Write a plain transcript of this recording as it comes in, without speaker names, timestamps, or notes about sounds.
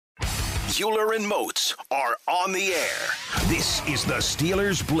Euler and Moats are on the air. This is the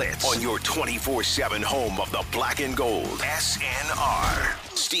Steelers Blitz on your 24/7 home of the black and gold. SNR,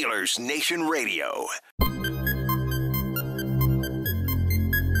 Steelers Nation Radio.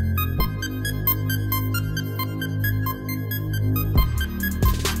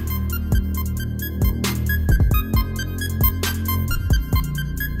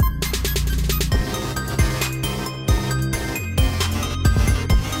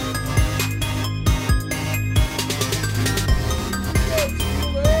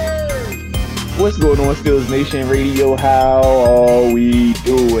 What's going on, Steelers Nation Radio? How are we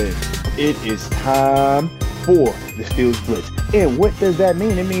doing? It is time for the Steelers Blitz. And what does that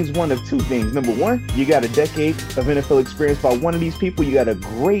mean? It means one of two things. Number one, you got a decade of NFL experience by one of these people. You got a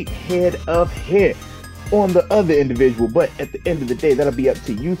great head of hair on the other individual. But at the end of the day, that'll be up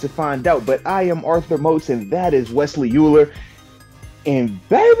to you to find out. But I am Arthur Moats, and that is Wesley Euler. And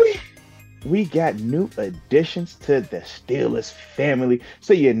baby, we got new additions to the Steelers family.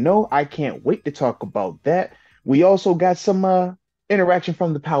 So I can't wait to talk about that. We also got some interaction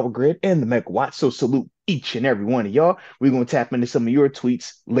from the Power Grid and the Megawatt. So salute each and every one of y'all. We're going to tap into some of your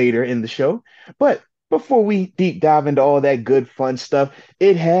tweets later in the show. But before we deep dive into all that good fun stuff,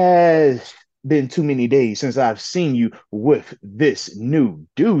 it has been too many days since I've seen you with this new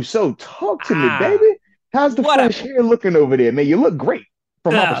dude. So talk to me, baby. How's the fresh hair looking over there, man? You look great.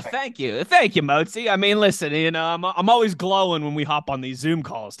 Thank you, Moatsy. I mean, listen, I'm always glowing when we hop on these Zoom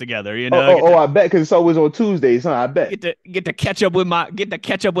calls together. I bet, because it's always on Tuesdays, huh? I bet get to catch up with my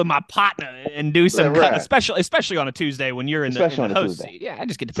partner and do some especially on a Tuesday when you're in the host seat. Yeah, I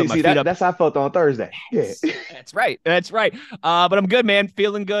just get to put my feet up. That's how I felt on Thursday. Yeah, that's right. But I'm good, man.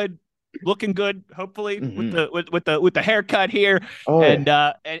 Feeling good. Looking good, hopefully, with the haircut here.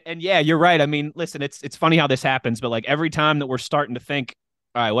 And yeah, you're right. I mean, listen, it's funny how this happens, but like every time that we're starting to think,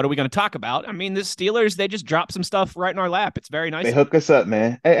 all right, what are we going to talk about? I mean, the Steelers, they just drop some stuff right in our lap. It's very nice. They hook us up,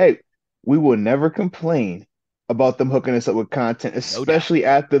 man. Hey, we will never complain about them hooking us up with content, especially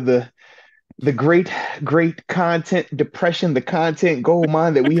after the great content depression, the content gold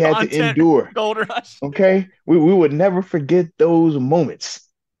mine that we had to endure. Gold rush. Okay? We would never forget those moments.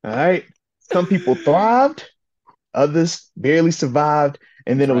 All right? Some people thrived, others barely survived.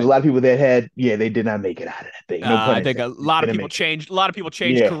 And then there was a lot of people that they did not make it out of that thing. No I think a lot of people changed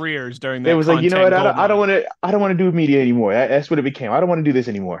careers during that. It was like, you know what? I don't want to do media anymore. That's what it became. I don't want to do this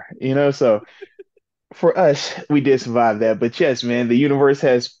anymore. So for us, we did survive that. But yes, man, the universe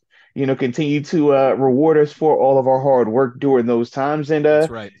has, continued to reward us for all of our hard work during those times. And that's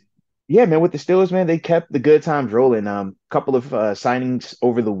right. Yeah, man, with the Steelers, man, they kept the good times rolling. Couple of signings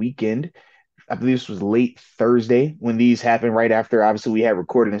over the weekend. I believe this was late Thursday when these happened, right after, obviously, we had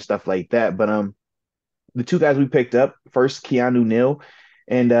recorded and stuff like that. But the two guys we picked up, first, Keanu, Neal,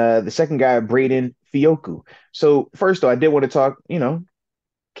 and the second guy, Braden Fioku. So first, though, I did want to talk,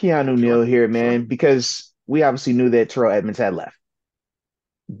 Keanu Neal here, man, because we obviously knew that Terrell Edmunds had left.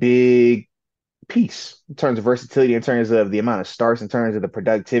 Big piece in terms of versatility, in terms of the amount of starts, in terms of the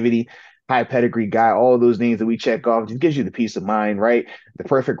productivity. High pedigree guy, all those names that we check off just gives you the peace of mind, right? The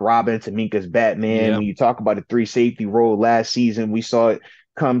perfect Robin to Minka's Batman. Yeah. When you talk about a 3 safety role last season, we saw it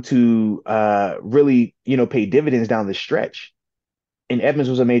come to really, pay dividends down the stretch. And Edmunds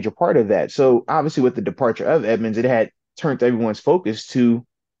was a major part of that. So obviously with the departure of Edmunds, it had turned everyone's focus to,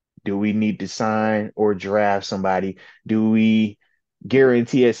 do we need to sign or draft somebody? Do we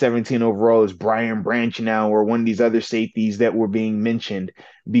guarantee at 17 overall is Brian Branch now, or one of these other safeties that were being mentioned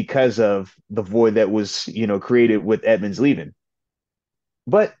because of the void that was, created with Edmunds leaving?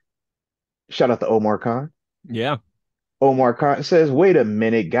 But shout out to Omar Khan. Yeah. Omar Khan says, wait a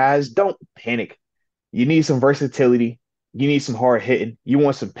minute, guys, don't panic. You need some versatility. You need some hard hitting. You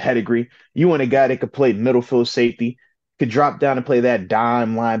want some pedigree. You want a guy that could play middle field safety, could drop down and play that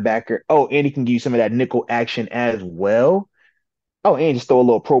dime linebacker. Oh, and he can give you some of that nickel action as well. Oh, and just throw a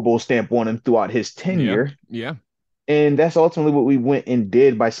little Pro Bowl stamp on him throughout his tenure. Yeah. And that's ultimately what we went and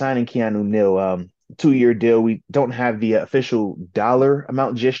did by signing Keanu Neal. 2-year deal. We don't have the official dollar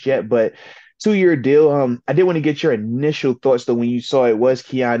amount just yet, but 2-year deal. I did want to get your initial thoughts, though, when you saw it was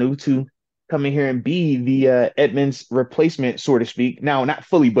Keanu to come in here and be the Edmunds replacement, so to speak. Now, not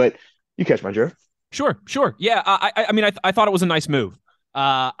fully, but you catch my drift. Sure. Yeah, I mean, I thought it was a nice move.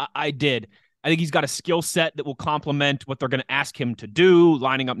 I did. I think he's got a skill set that will complement what they're going to ask him to do,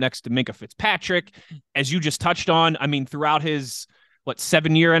 lining up next to Minkah Fitzpatrick. As you just touched on, I mean, throughout his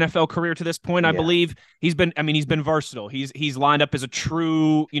 7-year NFL career to this point, I believe he's been versatile. He's lined up as a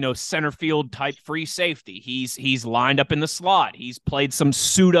true, center field type free safety. He's lined up in the slot. He's played some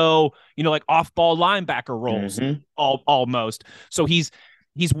pseudo, off ball linebacker roles almost. So he's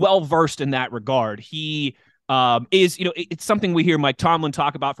he's well versed in that regard. He is, it's something we hear Mike Tomlin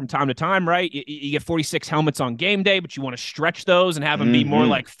talk about from time to time, right? You get 46 helmets on game day, but you want to stretch those and have them be more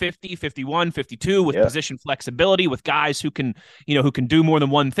like 50, 51, 52 with position flexibility, with guys who can do more than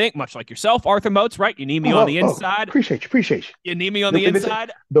one thing, much like yourself, Arthur Moats, right? You need me on the inside. Appreciate you. You need me on the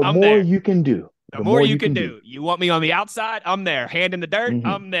inside. The I'm more there. you can do. The more you can do. You want me on the outside? I'm there. Hand in the dirt?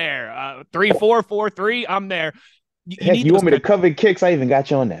 I'm there. 3-4, 4-3? I'm there. You want me to cover kicks? I even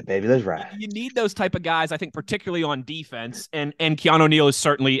got you on that, baby. Let's ride. You need those type of guys, I think, particularly on defense. And Keanu Neal is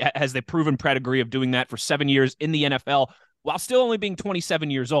certainly has the proven pedigree of doing that for 7 years in the NFL while still only being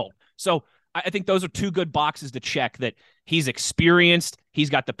 27 years old. So I think those are two good boxes to check, that he's experienced. He's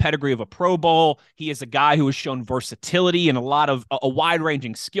got the pedigree of a Pro Bowl. He is a guy who has shown versatility and a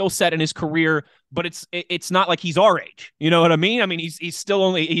wide-ranging skill set in his career, but it's not like he's our age. You know what I mean? I mean,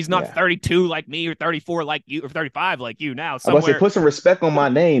 he's not 32 like me, or 34 like you, or 35 like you now. I was say, put some respect on my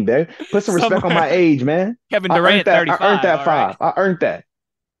name, babe. Put some respect on my age, man. Kevin Durant, 35. I earned that five. Right? I earned that.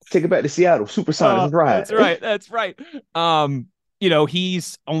 Take it back to Seattle. Supersonics. That's right.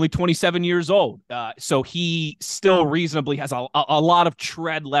 He's only 27 years old. So he still reasonably has a lot of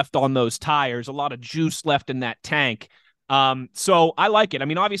tread left on those tires, a lot of juice left in that tank. So I like it. I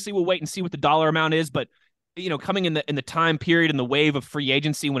mean, obviously we'll wait and see what the dollar amount is, but coming in the time period and the wave of free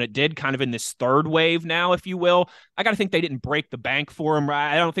agency when it did, kind of in this third wave now, if you will, I got to think they didn't break the bank for him,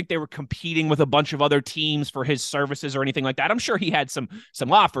 right? I don't think they were competing with a bunch of other teams for his services or anything like that. I'm sure he had some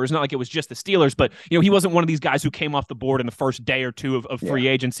offers, not like it was just the Steelers, but he wasn't one of these guys who came off the board in the first day or two of free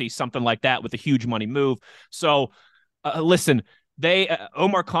agency, something like that, with a huge money move. So listen, they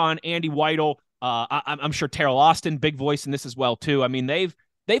Omar Khan, Andy Weidel, I'm sure Terrell Austin, big voice in this as well too. I mean, they've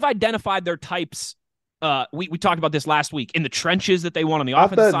identified their types. We talked about this last week in the trenches that they want on the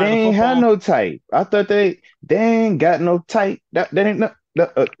offensive side of the football. They ain't had no type. I thought they ain't got no type. That ain't no.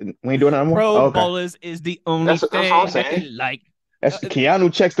 We ain't doing that anymore. Pro Bowlers is the only thing that's all I'm saying. they like. That's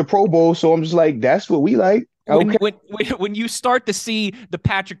Keanu checks the Pro Bowl, so I'm just like, that's what we like. Okay. When you start to see the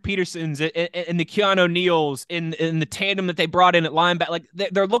Patrick Petersons and the Keanu Neals in the tandem that they brought in at linebacker, like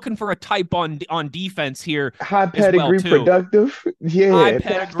they're looking for a type on defense here. High pedigree, productive. Yeah, high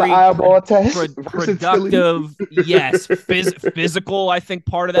pedigree, the eyeball test. Productive, yes. Physical, I think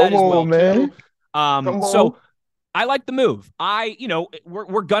part of that as well, man. Too. So I like the move.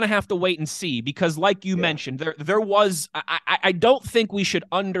 We're gonna have to wait and see, because, like you mentioned, there was. I don't think we should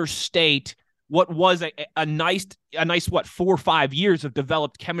understate what was a nice 4 or 5 years of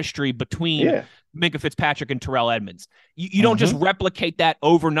developed chemistry between Minkah Fitzpatrick and Terrell Edmunds. You don't just replicate that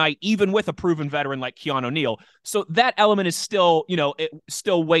overnight, even with a proven veteran like Keanu Neal. So that element is still,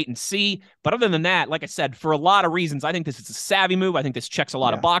 still wait and see. But other than that, like I said, for a lot of reasons, I think this is a savvy move. I think this checks a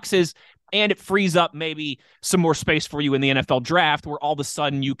lot of boxes, and it frees up maybe some more space for you in the NFL draft, where all of a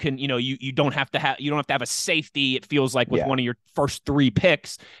sudden you can, you don't have to have a safety. It feels like with one of your first 3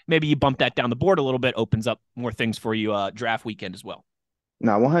 picks, maybe you bump that down the board a little bit, opens up more things for you draft weekend as well.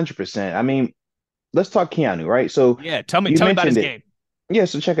 No, 100%. I mean, let's talk Keanu, right? So tell me about his game. Yeah,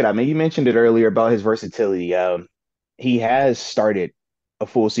 so check it out, man. You mentioned it earlier about his versatility. He has started a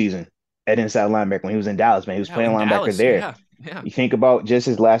full season at inside linebacker when he was in Dallas, man. He was playing linebacker Dallas, there. Yeah. You think about just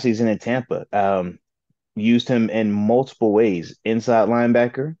his last season in Tampa. Used him in multiple ways: inside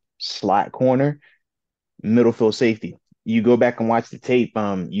linebacker, slot corner, middle field safety. You go back and watch the tape,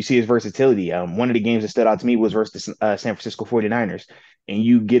 you see his versatility. One of the games that stood out to me was versus the San Francisco 49ers, and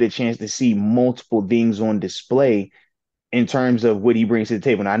you get a chance to see multiple things on display in terms of what he brings to the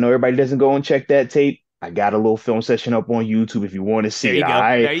table. And I know everybody doesn't go and check that tape. I got a little film session up on YouTube if you want to see it.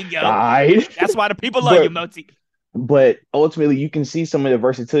 There you go. All right. That's why the people love you, Moti. But ultimately, you can see some of the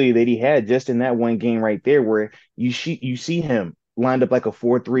versatility that he had just in that one game right there, where you see him lined up like a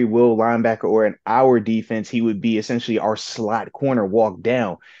 4-3 will linebacker, or in our defense, he would be essentially our slot corner, walk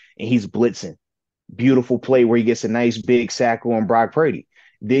down, and he's blitzing. Beautiful play where he gets a nice big sack on Brock Purdy.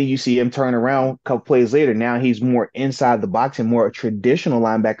 Then you see him turn around a couple plays later. Now he's more inside the box and more a traditional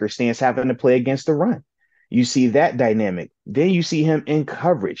linebacker stance, having to play against the run. You see that dynamic. Then you see him in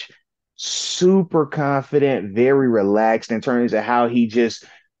coverage. Super confident, very relaxed in terms of how he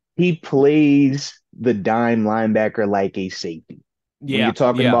plays the dime linebacker like a safety. When you're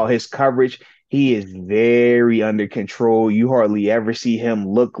talking about his coverage, he is very under control. You hardly ever see him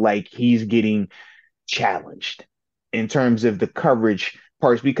look like he's getting challenged in terms of the coverage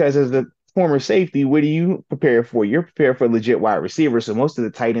parts, because as the former safety, what do you prepare for? You're prepared for a legit wide receiver. So most of the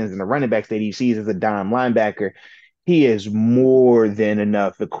tight ends and the running backs that he sees as a dime linebacker, he is more than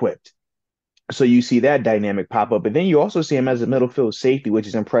enough equipped. So you see that dynamic pop up. But then you also see him as a middle field safety, which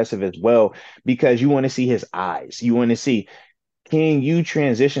is impressive as well, because you want to see his eyes. You want to see, can you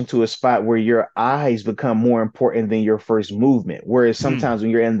transition to a spot where your eyes become more important than your first movement? Whereas sometimes when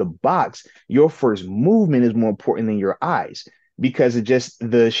you're in the box, your first movement is more important than your eyes because of just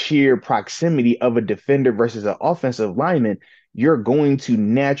the sheer proximity of a defender versus an offensive lineman. You're going to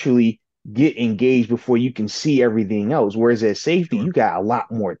naturally get engaged before you can see everything else. Whereas at safety, Sure. you got a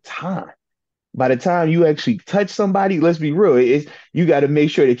lot more time. By the time you actually touch somebody, let's be real, you got to make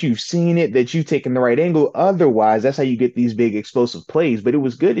sure that you've seen it, that you've taken the right angle. Otherwise, that's how you get these big explosive plays. But it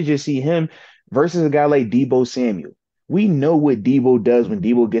was good to just see him versus a guy like Deebo Samuel. We know what Deebo does when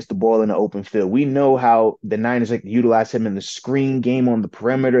Deebo gets the ball in the open field. We know how the Niners like to utilize him in the screen game on the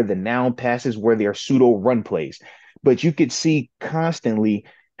perimeter, the now passes where they are pseudo run plays. But you could see constantly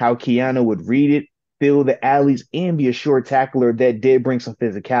how Keanu would read it, fill the alleys, and be a short tackler that did bring some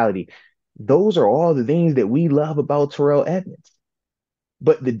physicality. Those are all the things that we love about Terrell Edmonds.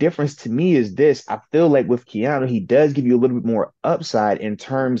 But the difference to me is this. I feel like with Keanu, he does give you a little bit more upside in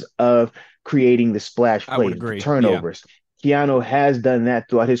terms of creating the splash I would plays, the agree. Yeah. turnovers. Keanu has done that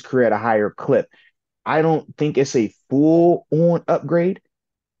throughout his career at a higher clip. I don't think it's a full on upgrade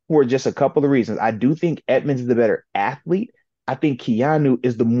for just a couple of reasons. I do think Edmonds is the better athlete. I think Keanu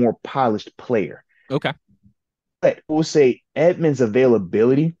is the more polished player. Okay. But we'll say Edmonds'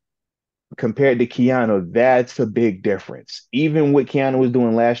 availability compared to Keanu, that's a big difference. Even what Keanu was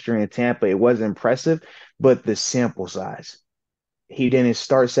doing last year in Tampa, it was impressive, but the sample size. He didn't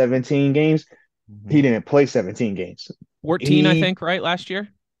start 17 games. He didn't play 17 games. 14, I He think, right? Last year. Does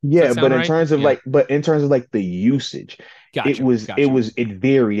that Yeah, sound right? Yeah. but in terms of like the usage, Gotcha. Gotcha. it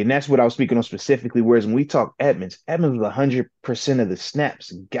varied. And that's what I was speaking on specifically. Whereas when we talk Edmonds, Edmonds was 100% of the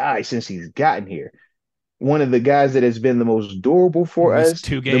snaps guy since he's gotten here. One of the guys that has been the most durable for Missed us,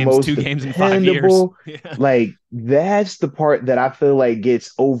 two the games, most 2 games in 5 years. dependable. Yeah. Like that's the part that I feel like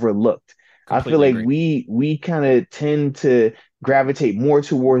gets overlooked. I feel Completely like agree. we kind of tend to gravitate more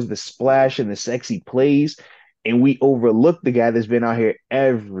towards the splash and the sexy plays, and we overlook the guy that's been out here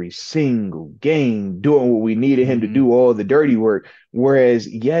every single game doing what we needed him to Mhm. do, all the dirty work. Whereas,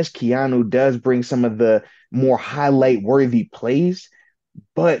 yes, Keanu does bring some of the more highlight worthy plays,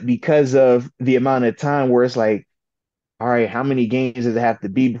 but because of the amount of time where it's like, all right, how many games does it have to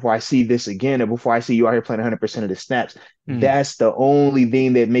be before I see this again or before I see you out here playing 100% of the snaps? Hmm. That's the only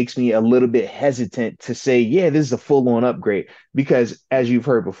thing that makes me a little bit hesitant to say, yeah, this is a full on upgrade. Because as you've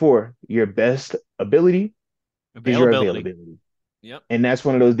heard before, your best ability is your Availability. availability. Yep. And that's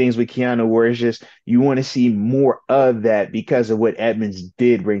one of those things with Keanu where it's just you want to see more of that because of what Edmonds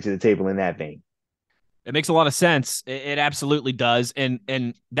did bring to the table in that vein. It makes a lot of sense. It absolutely does. And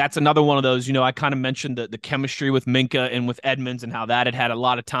that's another one of those, I kind of mentioned the chemistry with Minka and with Edmonds and how that had a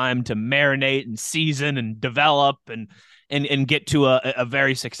lot of time to marinate and season and develop and get to a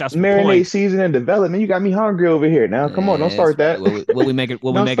very successful Marinate point. season and development. You got me hungry over here. Now, come on, don't It's start that. what we make it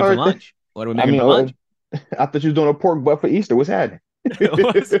what we Don't making for start that. lunch. What are we I making mean, for lunch? I thought you was doing a pork butt for Easter. What's happening?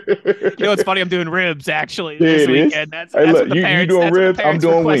 It's funny. I'm doing ribs actually There this it is. weekend. That's Hey, that's look, what the you parents. doing That's what the ribs? I'm parents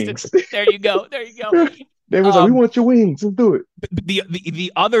doing requested. wings. There you go. There you go. They was like, we Um, want your wings. Let's do it.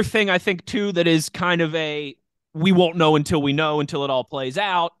 the other thing I think too that is kind of a we won't know until we know until it all plays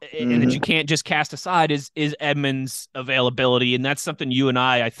out, and that you Hmm. can't just cast aside is Edmonds' availability, and that's something you and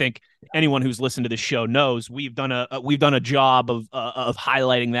I think anyone who's listened to this show knows we've done a job of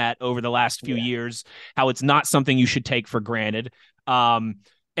highlighting that over the last few Yeah. years, how it's not something you should take for granted.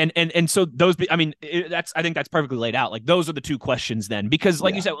 And so those, I mean, that's I think that's perfectly laid out. Like those are the two questions then, because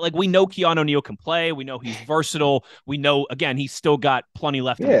like you Yeah. said, like we know Keanu Neal can play, we know he's versatile, we know again he's still got plenty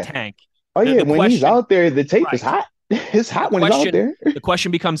left in the Yeah. tank. Oh, The yeah. the When he's question, out there, the tape is right? hot. It's The hot when he's out question there. the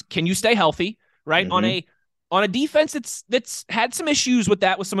question becomes, can you stay healthy? Right Hmm. on a defense that's had some issues with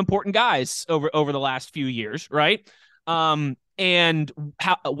that with some important guys over the last few years, right? And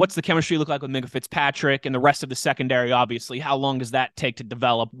what's the chemistry look like with Minka Fitzpatrick and the rest of the secondary? Obviously, how long does that take to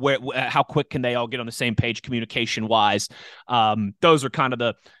develop? How quick can they all get on the same page communication wise? Those are kind of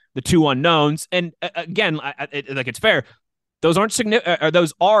the two unknowns. And again, like it's fair. Those aren't significant.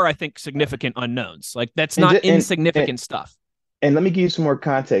 Those are, I think, significant unknowns. Like that's And, not just, insignificant stuff. and let me give you some more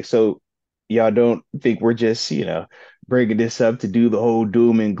context. So y'all don't think we're just, bringing this up to do the whole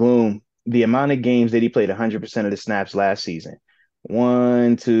doom and gloom. The amount of games that he played 100% of the snaps last season.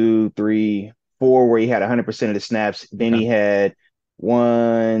 One, two, three, four, where he had 100% of the snaps. Then Okay. he had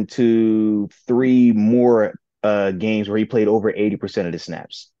one, two, three more games where he played over 80% of the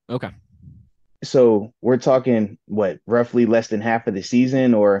snaps. Okay. So we're talking what, roughly less than half of the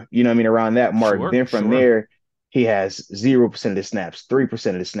season, or I mean, around that mark. Sure. Then from Sure. there, he has 0% of the snaps,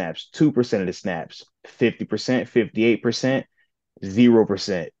 3% of the snaps, 2% of the snaps, 50%, 58%,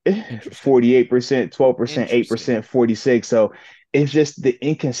 0%, Interesting. 48%, 12%, Interesting. 8%, 46. So it's just the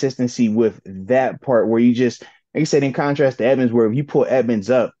inconsistency with that part where you just, like I said, in contrast to Edmonds, where if you pull Edmonds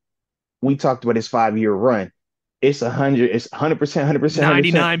up, we talked about his 5 year run. It's 100, it's 100%, 100%,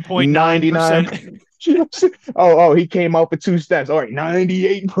 100%, 99.9%. 99. He came out for 2 steps. All right,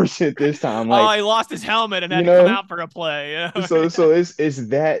 98% this time. Oh, Like, he lost his helmet and you had to come know, out for a play. so it's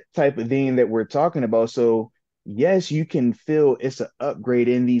that type of thing that we're talking about. So yes, you can feel it's an upgrade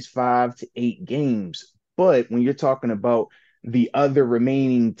in these 5 to 8 games, but when you're talking about the other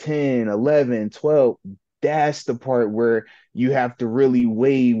remaining 10, 11, 12, that's the part where you have to really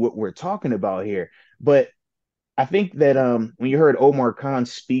weigh what we're talking about here. But I think that when you heard Omar Khan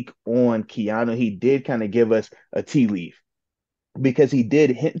speak on Keanu, he did kind of give us a tea leaf because he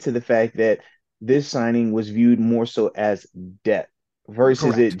did hint to the fact that this signing was viewed more so as depth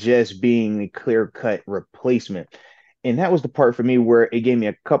versus it Correct. just being a clear cut replacement. And that was the part for me where it gave me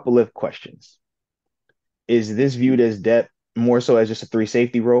a couple of questions. Is this viewed as depth more so as just a three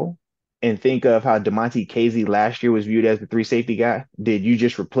safety role? And think of how Demonte Casey last year was viewed as the three safety guy. Did you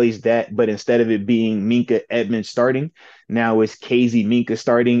just replace that? But instead of it being Minka Edmonds starting, now it's Casey Minka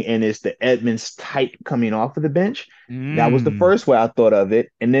starting, and it's the Edmonds type coming off of the bench. That was the Mm. first way I thought of it.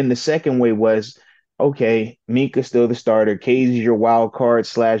 And then the second way was, okay, Minka's still the starter. Casey's your wild card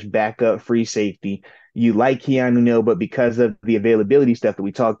slash backup free safety. You like Keanu Neal, but because of the availability stuff that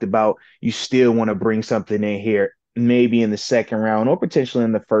we talked about, you still want to bring something in here, maybe in the second round or potentially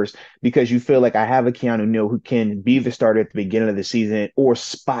in the first, because you feel like I have a Keanu Neal who can be the starter at the beginning of the season or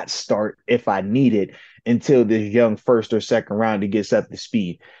spot start if I need it until this young first or second round to gets up to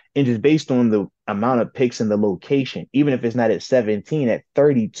speed. And just based on the amount of picks and the location, even if it's not at 17, at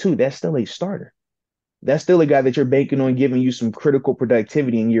 32, that's still a starter. That's still a guy that you're banking on giving you some critical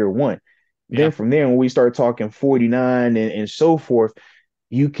productivity in year one. Yeah. Then from there, when we start talking 49 and so forth,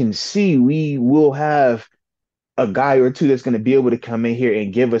 you can see we will have a guy or two that's going to be able to come in here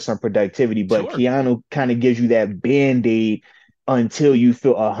and give us some productivity. But Sure. Keanu kind of gives you that band-aid until you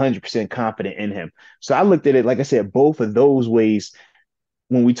feel 100% confident in him. So I looked at it, like I said, both of those ways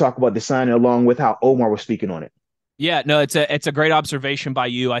when we talk about the signing, along with how Omar was speaking on it. Yeah, no, it's a great observation by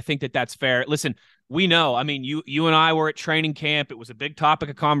you. I think that that's fair. Listen, we know. I mean, you and I were at training camp. It was a big topic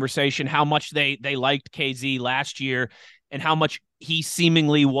of conversation how much they liked KZ last year and how much he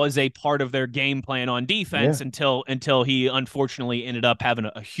seemingly was a part of their game plan on defense Yeah. until he unfortunately ended up having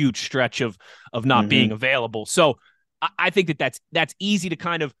a huge stretch of not being Hmm. available. So I think that that's easy to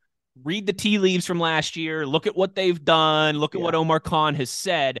kind of read the tea leaves from last year, look at what they've done, look at what Yeah. Omar Khan has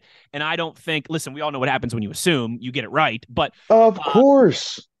said. And I don't think, listen, we all know what happens when you assume you get it right. Of Uh,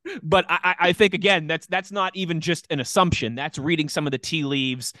 course. but I think again that's not even just an assumption. That's reading some of the tea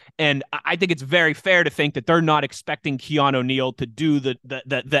leaves, and I think it's very fair to think that they're not expecting Keanu Neal to do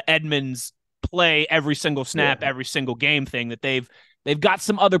the Edmonds play every single snap, Yeah. every single game thing. That they've got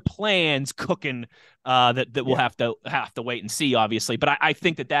some other plans cooking that we'll Yeah. have to wait and see, obviously. But I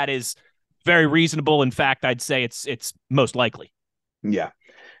think that is very reasonable. In fact, I'd say it's most likely. Yeah.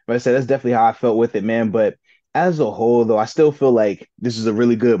 But I said that's definitely how I felt with it, man. But as a whole, though, I still feel like this is a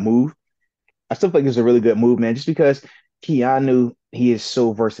really good move. I still think it's a really good move, man, just because Keanu, he is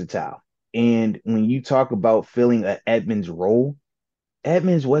so versatile. And when you talk about filling a Edmonds role,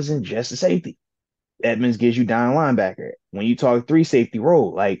 Edmonds wasn't just a safety. Edmonds gives you down linebacker. When you talk three safety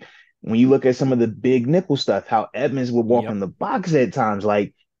role, like when you look at some of the big nickel stuff, how Edmonds would walk Yep. in the box at times,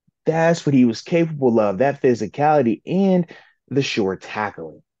 like that's what he was capable of, that physicality and the short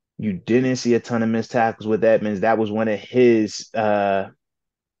tackling. You didn't see a ton of missed tackles with Edmonds. That was one of his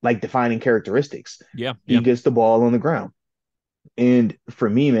like defining characteristics. Yeah. He Yeah. gets the ball on the ground. And for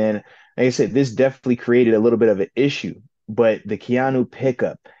me, man, like I said, this definitely created a little bit of an issue. But the Keanu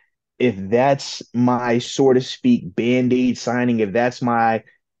pickup, if that's my, so to speak, band-aid signing,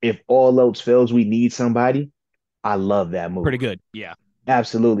 if all else fails, we need somebody, I love that Pretty move. good. Yeah.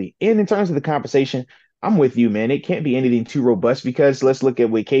 Absolutely. And in terms of the compensation, I'm with you, man. It can't be anything too robust because let's look at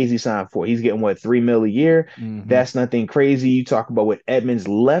what Casey signed for. He's getting what, 3 mil a year. Mm-hmm. That's nothing crazy. You talk about what Edmonds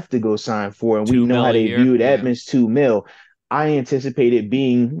left to go sign for, and we Two know mil how a they year. viewed Yeah. Edmonds 2 mil. I anticipate it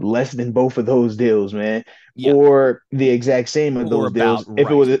being less than both of those deals, man, Yeah. or the exact same of Or those about deals. If it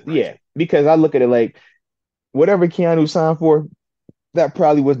right. was, Right. yeah, because I look at it like whatever Keanu signed for, that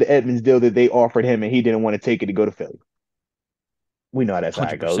probably was the Edmonds deal that they offered him, and he didn't want to take it to go to Philly. We know that's how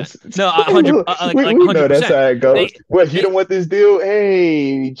it 100%. goes. No, we, 100, like we know that's 100%. how it goes. They, What, you they, don't want this deal?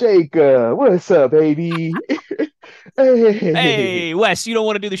 Hey, Jacob, what's up, baby? Hey, hey, Wes, you don't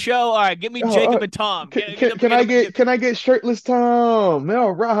want to do the show? All right, get me oh, Jacob and Tom. can, can, can I get shirtless Tom? All in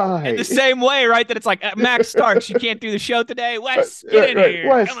the right. same way, right? That it's like Max Starks, you can't do the show today. Wes, get Right, in right. here.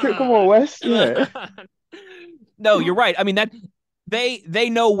 Wes, Come come on, on. Wes. Come Yeah. on. No, you're right. I mean they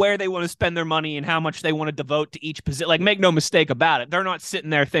know where they want to spend their money and how much they want to devote to each position. Like, make no mistake about it. They're not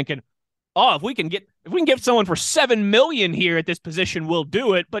sitting there thinking, oh, if we can get someone for $7 million here at this position, we'll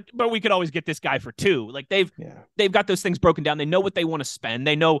do it. But we could always get this guy for $2 million. Like they've got those things broken down. They know what they want to spend.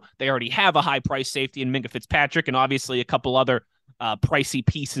 They know they already have a high price safety in Minka Fitzpatrick, and obviously a couple other pricey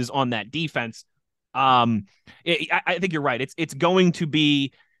pieces on that defense. I think you're right. It's going to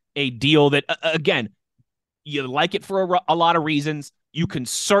be a deal that again, you like it for a lot of reasons. You can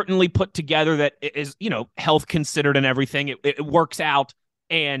certainly put together that it is, health considered and everything. It works out.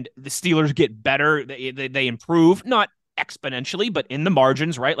 And the Steelers get better. They improve, not exponentially, but in the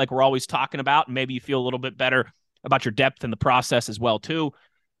margins, right? Like we're always talking about. Maybe you feel a little bit better about your depth in the process as well, too.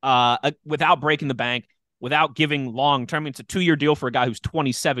 Without breaking the bank, without giving long-term. It's a 2-year deal for a guy who's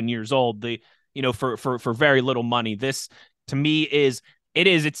 27 years old. For very little money. This, to me, it's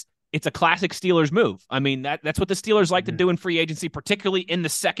a classic Steelers move. I mean, that's what the Steelers like to do in free agency, particularly in the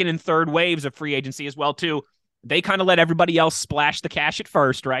second and third waves of free agency as well, too. They kind of let everybody else splash the cash at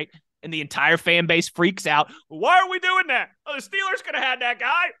first, right? And the entire fan base freaks out. Why are we doing that? Oh, the Steelers could have had that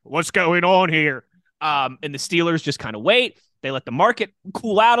guy. What's going on here? And the Steelers just kind of wait. They let the market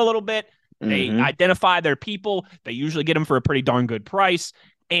cool out a little bit. They identify their people. They usually get them for a pretty darn good price.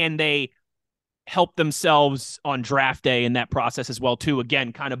 And they help themselves on draft day in that process as well, too.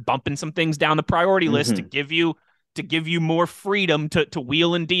 Again, kind of bumping some things down the priority list to give you more freedom to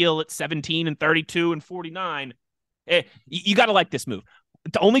wheel and deal at 17 and 32 and 49. You got to like this move.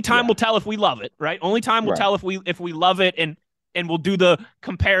 The only time will tell if we love it, right? Only time will tell if we love it, and we'll do the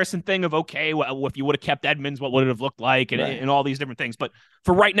comparison thing of, okay, well, if you would have kept Edmonds, what would it have looked like, and all these different things. But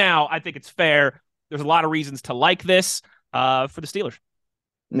for right now, I think it's fair. There's a lot of reasons to like this for the Steelers.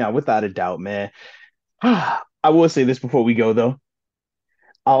 No, without a doubt, man. I will say this before we go, though.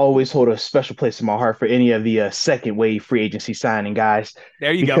 I always hold a special place in my heart for any of the second wave free agency signing guys.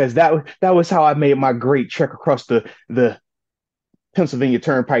 There you go. Because that was how I made my great trek across the Pennsylvania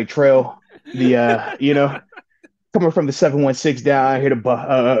Turnpike Trail. Coming from the 716 down here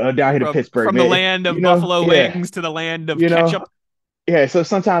to Pittsburgh, from man. the land of buffalo wings to the land of ketchup. Yeah, so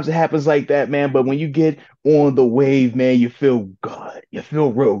sometimes it happens like that, man. But when you get on the wave, man, you feel good. You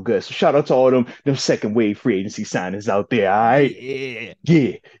feel real good. So shout out to all them second wave free agency signings out there. All right.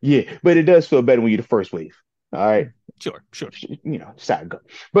 Yeah. But it does feel better when you're the first wave. All right. Sure. That's how it goes.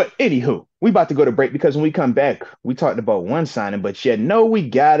 But anywho, we about to go to break because when we come back, we talked about one signing, but we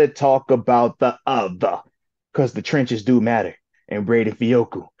gotta talk about the other because the trenches do matter. And Brady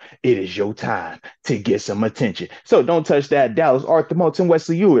Fioku, it is your time to get some attention. So don't touch that. Dallas, Arthur Moulton,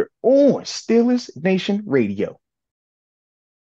 Wesley Euler on Steelers Nation Radio.